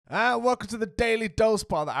Welcome to the Daily Dose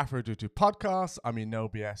part of the Afro Duty podcast. I'm your no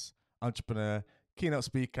BS entrepreneur, keynote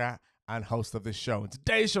speaker, and host of this show. In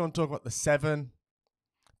today's show, I'm talking about the 7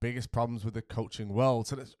 biggest problems with the coaching world.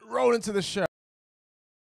 So let's roll into the show.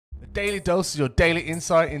 The Daily Dose is your daily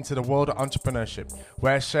insight into the world of entrepreneurship,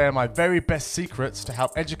 where I share my very best secrets to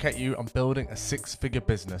help educate you on building a 6-figure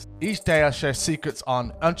business. Each day I share secrets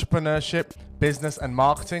on entrepreneurship, business, and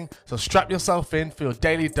marketing. So strap yourself in for your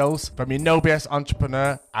daily dose from your no BS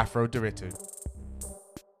entrepreneur, Afro Duritu.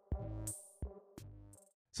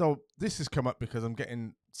 So this has come up because I'm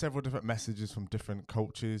getting several different messages from different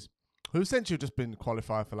coaches who essentially have just been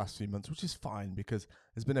qualified for the last few months, which is fine because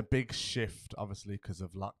there's been a big shift, obviously, because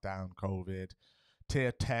of lockdown, COVID,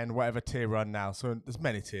 tier 10, whatever tier we're on now. So there's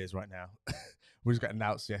many tiers right now. We just got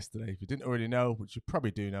announced yesterday. If you didn't already know, which you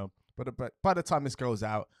probably do know, but by the time this goes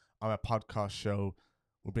out on a podcast show,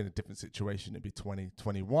 we'll be in a different situation. It'll be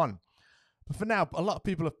 2021. But for now, a lot of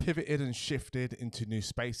people have pivoted and shifted into new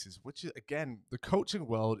spaces, which is, again, the coaching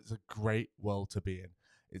world is a great world to be in.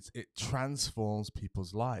 It transforms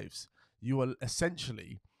people's lives. You are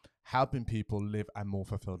essentially helping people live a more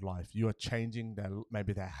fulfilled life. You are changing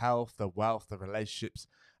maybe their health, their wealth, their relationships,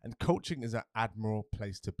 and coaching is an admirable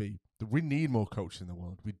place to be. We need more coaching in the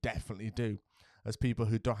world. We definitely do, as people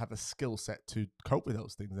who don't have a skill set to cope with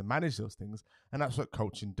those things and manage those things, and that's what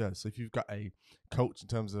coaching does. So if you've got a coach in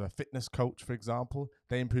terms of a fitness coach, for example,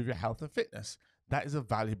 they improve your health and fitness. That is a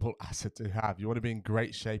valuable asset to have. You want to be in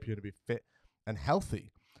great shape, you want to be fit and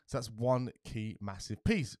healthy. So that's one key massive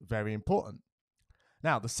piece, very important.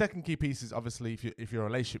 Now, the second key piece is obviously if you're a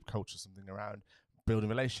relationship coach or something around building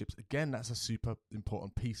relationships, again, that's a super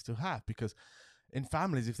important piece to have, because in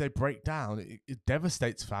families, if they break down, it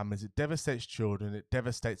devastates families, it devastates children, it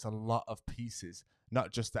devastates a lot of pieces,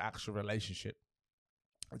 not just the actual relationship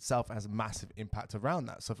itself. Has a massive impact around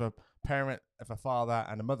that. So if a father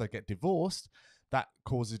and a mother get divorced, that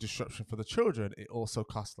causes disruption for the children. It also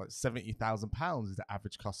costs like £70,000 is the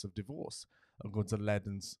average cost of divorce, according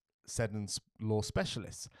to Seddon's law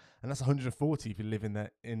specialists. And that's 140 if you live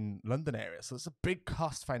in London area. So it's a big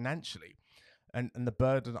cost financially. And the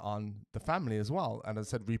burden on the family as well. And as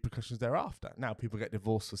I said, repercussions thereafter. Now, people get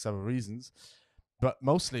divorced for several reasons, but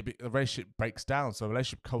mostly the relationship breaks down. So a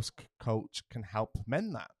relationship coach can help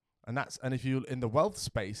mend that. And if you're in the wealth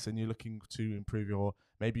space and you're looking to improve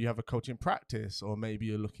maybe you have a coaching practice, or maybe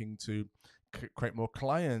you're looking to create more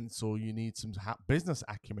clients, or you need some business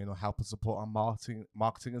acumen or help and support on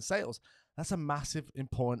marketing and sales. That's a massive,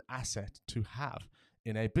 important asset to have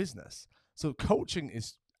in a business. So coaching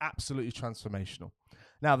is absolutely transformational.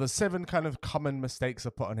 Now, the 7 kind of common mistakes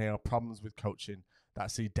I put on here, or problems with coaching that I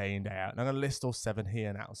see day in, day out. And I'm going to list all 7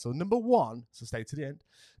 here now. So number 1, so stay to the end.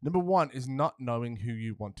 Number 1 is not knowing who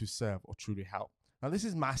you want to serve or truly help. Now, this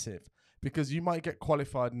is massive because you might get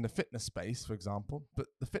qualified in the fitness space, for example, but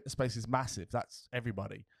the fitness space is massive. That's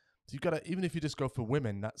everybody. So you've got to, even if you just go for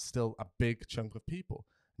women, that's still a big chunk of people.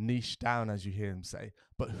 Niche down, as you hear them say.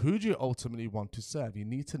 But who do you ultimately want to serve? You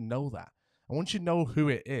need to know that. And once you know who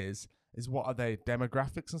it is what are they?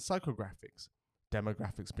 Demographics and psychographics.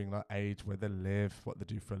 Demographics being like age, where they live, what they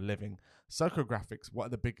do for a living. Psychographics, what are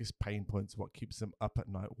the biggest pain points? What keeps them up at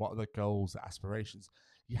night? What are the goals, the aspirations?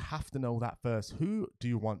 You have to know that first. Who do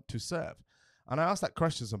you want to serve? And I ask that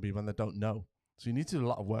question to some people and they don't know. So you need to do a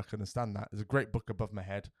lot of work to understand that. There's a great book above my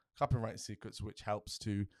head, Copywriting Secrets, which helps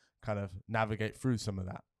to kind of navigate through some of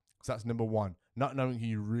that. So that's number 1, not knowing who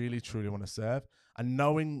you really, truly want to serve and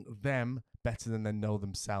knowing them better than they know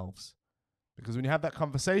themselves. Because when you have that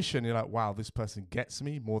conversation, you're like, wow, this person gets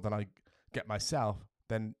me more than I get myself,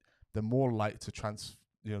 then they're more likely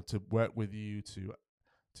to work with you, to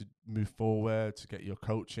move forward, to get your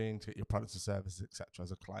coaching, to get your products and services, etc.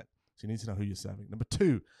 as a client. So you need to know who you're serving. Number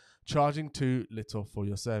 2, charging too little for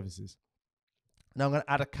your services. Now, I'm going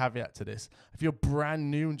to add a caveat to this. If you're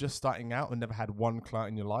brand new and just starting out and never had one client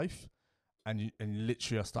in your life, and you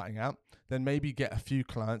literally are starting out, then maybe get a few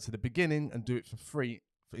clients at the beginning and do it for free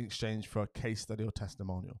in exchange for a case study or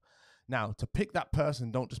testimonial. Now, to pick that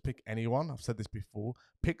person, don't just pick anyone. I've said this before.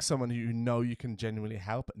 Pick someone who you know you can genuinely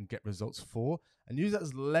help and get results for, and use that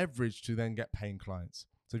as leverage to then get paying clients.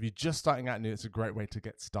 So if you're just starting out new, it's a great way to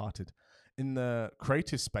get started. In the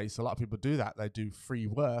creative space, a lot of people do that. They do free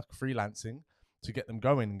work, freelancing, to get them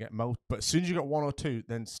going and get more. But as soon as you got 1 or 2,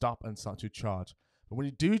 then stop and start to charge. But when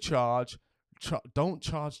you do charge, don't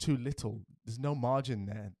charge too little. There's no margin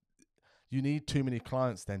there. You need too many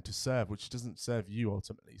clients then to serve, which doesn't serve you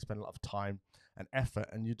ultimately. You spend a lot of time and effort,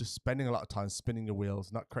 and you're just spending a lot of time spinning your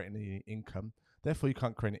wheels, not creating any income. Therefore, you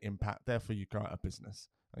can't create an impact. Therefore, you go out of business.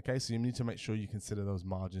 Okay, so you need to make sure you consider those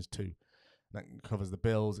margins too. That covers the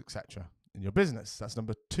bills, etc. in your business. That's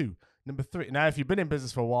number 2. Number 3. Now, if you've been in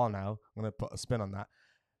business for a while now, I'm going to put a spin on that.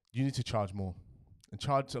 You need to charge more. And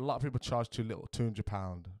a lot of people charge too little,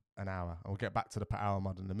 £200 an hour. And we'll get back to the per hour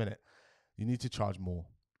model in a minute. You need to charge more.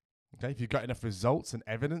 Okay, if you've got enough results and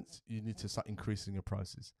evidence, you need to start increasing your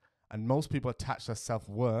prices. And most people attach their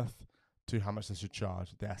self-worth to how much they should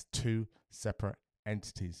charge. They're 2 separate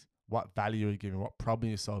entities. What value are you giving? What problem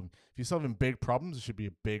are you solving? If you're solving big problems, there should be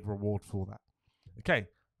a big reward for that. Okay,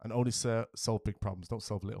 and only solve big problems. Don't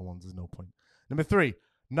solve little ones. There's no point. Number 3,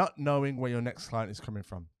 not knowing where your next client is coming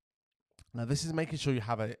from. Now, this is making sure you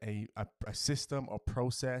have a system or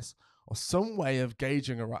process or some way of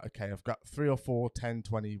gauging, okay, I've got 3 or 4, 10,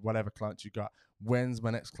 20, whatever clients you got. When's my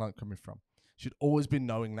next client coming from? You should always be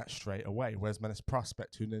knowing that straight away. Where's my next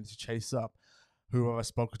prospect? Who do I need to chase up? Who have I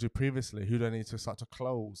spoken to previously? Who do I need to start to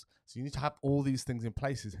close? So you need to have all these things in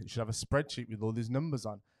place. You should have a spreadsheet with all these numbers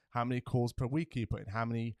on. How many calls per week are you putting? How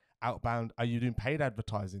many outbound are you doing? Paid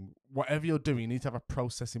advertising? Whatever you're doing, you need to have a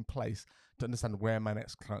process in place to understand where my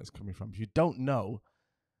next client is coming from. If you don't know,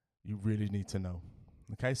 you really need to know.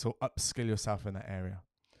 Okay, so upskill yourself in that area.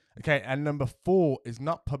 Okay, and number 4 is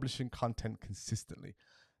not publishing content consistently.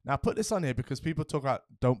 Now, I put this on here because people talk about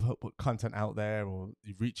don't put content out there, or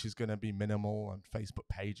your reach is going to be minimal on Facebook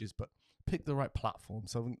pages, but pick the right platform.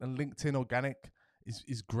 So a LinkedIn organic is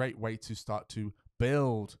a great way to start to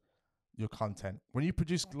build your content. When you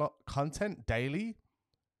produce content daily,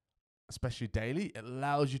 especially daily, it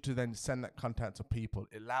allows you to then send that content to people.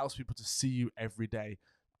 It allows people to see you every day.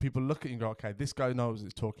 People look at you and go, okay, this guy knows what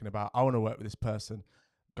he's talking about. I want to work with this person,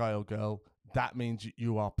 guy or girl. That means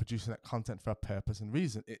you are producing that content for a purpose and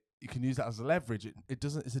reason. You can use that as a leverage.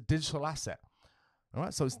 It's a digital asset. All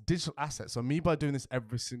right. So it's a digital asset. So me, by doing this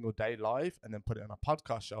every single day live and then put it on a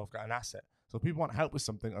podcast show, I've got an asset. So if people want help with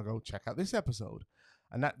something, I'll go check out this episode.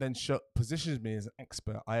 And that then positions me as an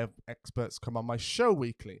expert. I have experts come on my show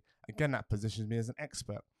weekly. Again, that positions me as an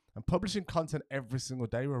expert. And publishing content every single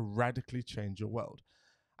day will radically change your world.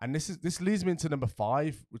 And this leads me into number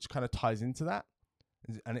 5, which kind of ties into that.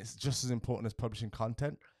 And it's just as important as publishing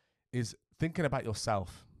content, is thinking about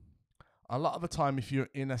yourself. A lot of the time, if you're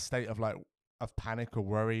in a state of panic or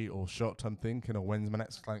worry or short-term thinking, or when's my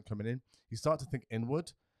next client coming in, you start to think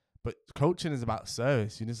inward. But coaching is about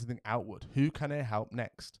service. You need to think outward. Who can I help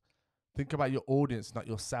next? Think about your audience, not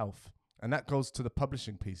yourself. And that goes to the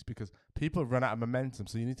publishing piece, because people run out of momentum.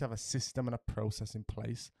 So you need to have a system and a process in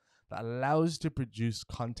place that allows you to produce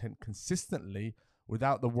content consistently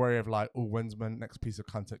without the worry of when's my next piece of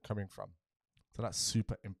content coming from? So that's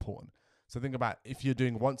super important. So think about, if you're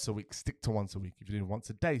doing once a week, stick to once a week. If you're doing once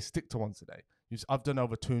a day, stick to once a day. I've done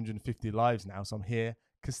over 250 lives now, so I'm here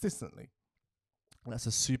consistently. And that's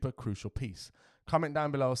a super crucial piece. Comment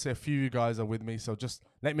down below. I'll see a few of you guys are with me. So just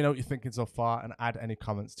let me know what you're thinking so far and add any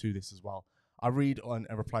comments to this as well. I read and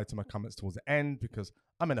reply to my comments towards the end because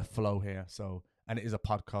I'm in a flow here. And it is a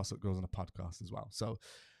podcast that goes on a podcast as well. So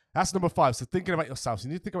that's number 5. So thinking about yourself. So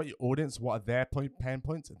you need to think about your audience. What are their pain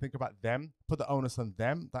points? And think about them. Put the onus on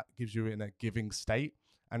them. That gives you in a giving state.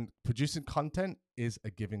 And producing content is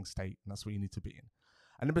a giving state. And that's what you need to be in.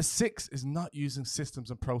 And number 6 is not using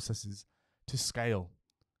systems and processes to scale.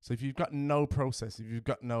 So if you've got no process, if you've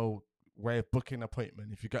got no way of booking an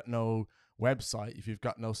appointment, if you've got no website, if you've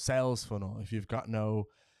got no sales funnel, if you've got no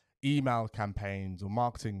email campaigns or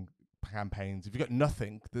marketing campaigns, if you've got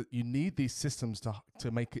nothing, that you need these systems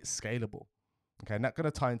to make it scalable. Okay, and that's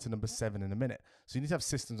going to tie into number 7 in a minute. So you need to have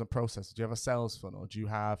systems and processes. Do you have a sales funnel? Do you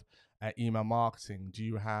have email marketing? Do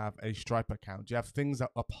you have a Stripe account? Do you have things that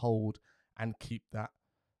uphold and keep that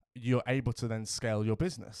you're able to then scale your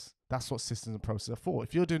business? That's what systems and processes are for.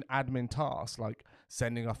 If you're doing admin tasks like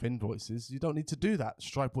sending off invoices, you don't need to do that.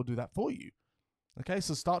 Stripe will do that for you. Okay,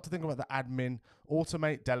 so start to think about the admin,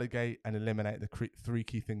 automate, delegate, and eliminate the 3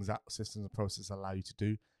 key things that systems and processes allow you to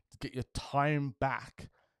do to get your time back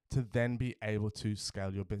to then be able to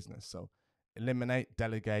scale your business. So eliminate,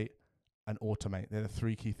 delegate, and automate. They're the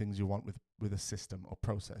 3 key things you want with a system or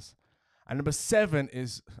process. And number 7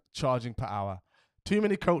 is charging per hour. Too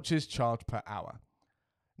many coaches charge per hour.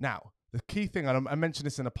 Now, the key thing, and I mentioned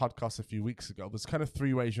this in a podcast a few weeks ago, there's kind of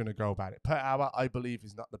 3 ways you're going to go about it. Per hour, I believe,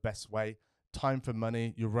 is not the best way. Time for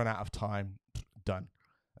money, you run out of time, done.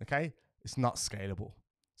 Okay? It's not scalable.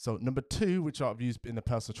 So number 2, which I've used in the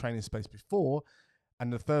personal training space before,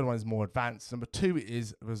 and the third one is more advanced. Number 2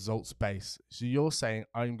 is results-based. So you're saying,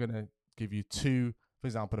 I'm going to give you 2, for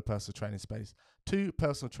example, in a personal training space, 2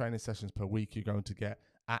 personal training sessions per week you're going to get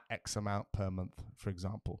at X amount per month, for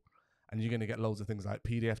example. And you're going to get loads of things like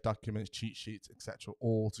PDF documents, cheat sheets, etc.,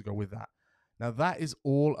 all to go with that. Now, that is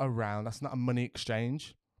all around. That's not a money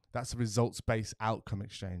exchange. That's a results-based outcome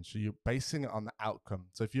exchange. So you're basing it on the outcome.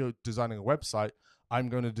 So if you're designing a website, I'm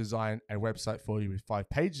going to design a website for you with 5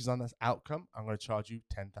 pages on this outcome. I'm going to charge you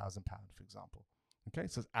 £10,000, for example. Okay,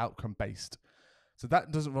 so it's outcome-based. So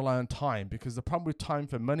that doesn't rely on time, because the problem with time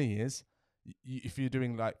for money is if you're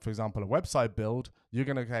doing, like, for example, a website build, you're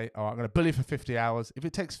going to say, oh, I'm going to bill you for 50 hours. If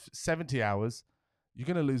it takes 70 hours, you're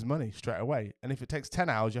going to lose money straight away. And if it takes 10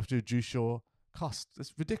 hours, you have to reduce your cost.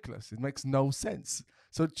 It's ridiculous. It makes no sense.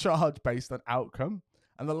 So charge based on outcome.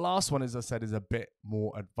 And the last one, as I said, is a bit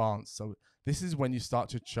more advanced. So this is when you start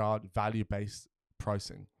to charge value-based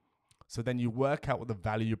pricing. So then you work out what the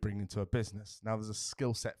value you're bringing to a business. Now, there's a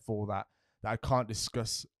skill set for that I can't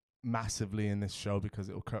discuss massively in this show because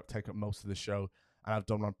it will take up most of the show. And I've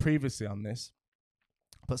done one previously on this.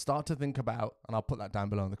 But start to think about, and I'll put that down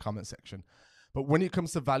below in the comment section. But when it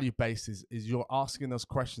comes to value bases, is you're asking those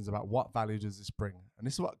questions about what value does this bring? And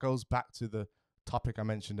this is what goes back to the topic I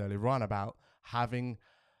mentioned earlier on about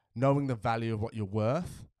knowing the value of what you're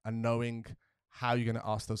worth and knowing how you're going to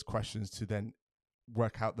ask those questions to then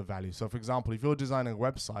work out the value. So for example, if you're designing a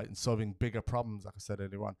website and solving bigger problems, like I said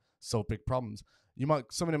earlier on, solve big problems,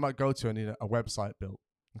 somebody might go to and need a website built.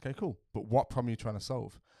 Okay, cool. But what problem are you trying to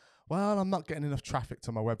solve? Well, I'm not getting enough traffic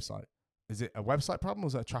to my website. Is it a website problem or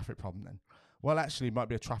is it a traffic problem then? Well, actually, it might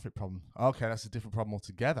be a traffic problem. Okay, that's a different problem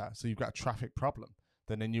altogether. So you've got a traffic problem.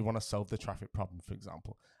 Then you want to solve the traffic problem, for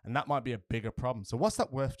example. And that might be a bigger problem. So what's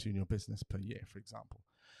that worth to you in your business per year, for example?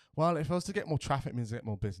 Well, if I was to get more traffic, it means I get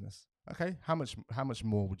more business. Okay, how much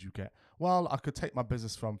more would you get? Well, I could take my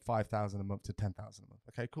business from 5,000 a month to 10,000 a month.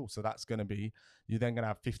 Okay, cool. So that's going to be, you're then going to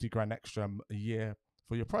have 50 grand extra a year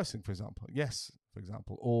for your pricing, for example. Yes, for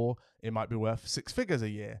example. Or it might be worth 6 figures a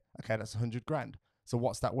year. Okay, that's 100 grand. So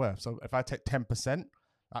what's that worth? So if I take 10%,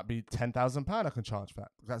 that'd be £10,000 I can charge for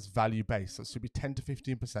that. That's value based. So it should be 10 to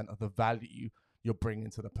 15% of the value you're bringing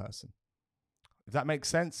to the person. If that makes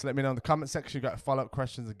sense, let me know in the comment section. You've got follow-up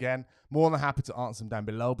questions again. More than happy to answer them down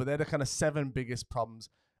below. But they're the kind of 7 biggest problems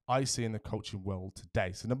I see in the coaching world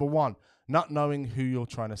today. So number 1, not knowing who you're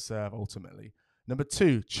trying to serve ultimately. Number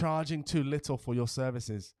 2, charging too little for your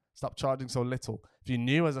services. Stop charging so little. If you're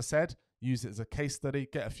new, as I said, use it as a case study,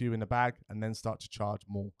 get a few in the bag, and then start to charge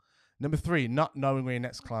more. Number 3, not knowing where your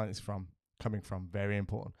next client is coming from. Very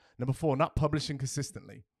important. Number 4, not publishing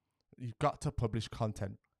consistently. You've got to publish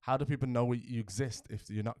content. How do people know you exist if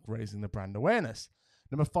you're not raising the brand awareness?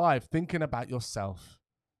 Number 5, thinking about yourself.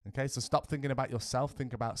 Okay, so stop thinking about yourself.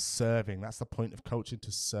 Think about serving. That's the point of coaching,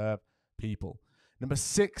 to serve people. Number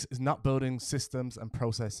 6 is not building systems and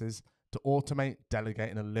processes to automate, delegate,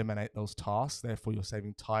 and eliminate those tasks. Therefore, you're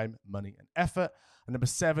saving time, money, and effort. And number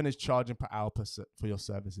 7 is charging per hour for your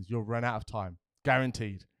services. You'll run out of time,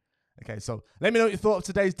 guaranteed. Okay, so let me know what you thought of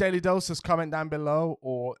today's Daily Dose. Just comment down below,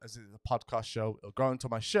 or as it's a podcast show, it'll go into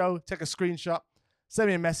my show. Take a screenshot, send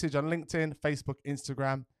me a message on LinkedIn, Facebook,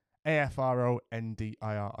 Instagram,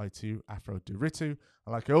 AFRONDIRI2, Afrodiritu. And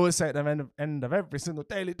like I always say at the end of every single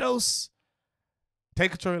Daily Dose,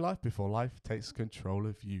 take control of your life before life takes control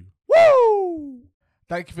of you. Woo!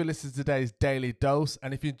 Thank you for listening to today's Daily Dose.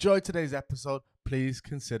 And if you enjoyed today's episode, please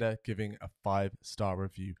consider giving a 5-star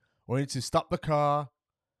review. I want you to stop the car,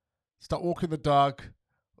 stop walking the dog,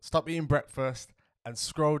 stop eating breakfast, and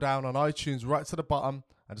scroll down on iTunes right to the bottom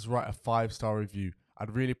and just write a 5-star review.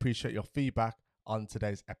 I'd really appreciate your feedback on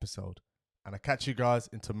today's episode. And I'll catch you guys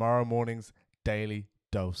in tomorrow morning's Daily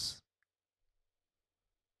Dose.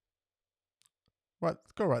 Right,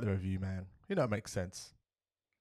 go write the review, man. You know it makes sense.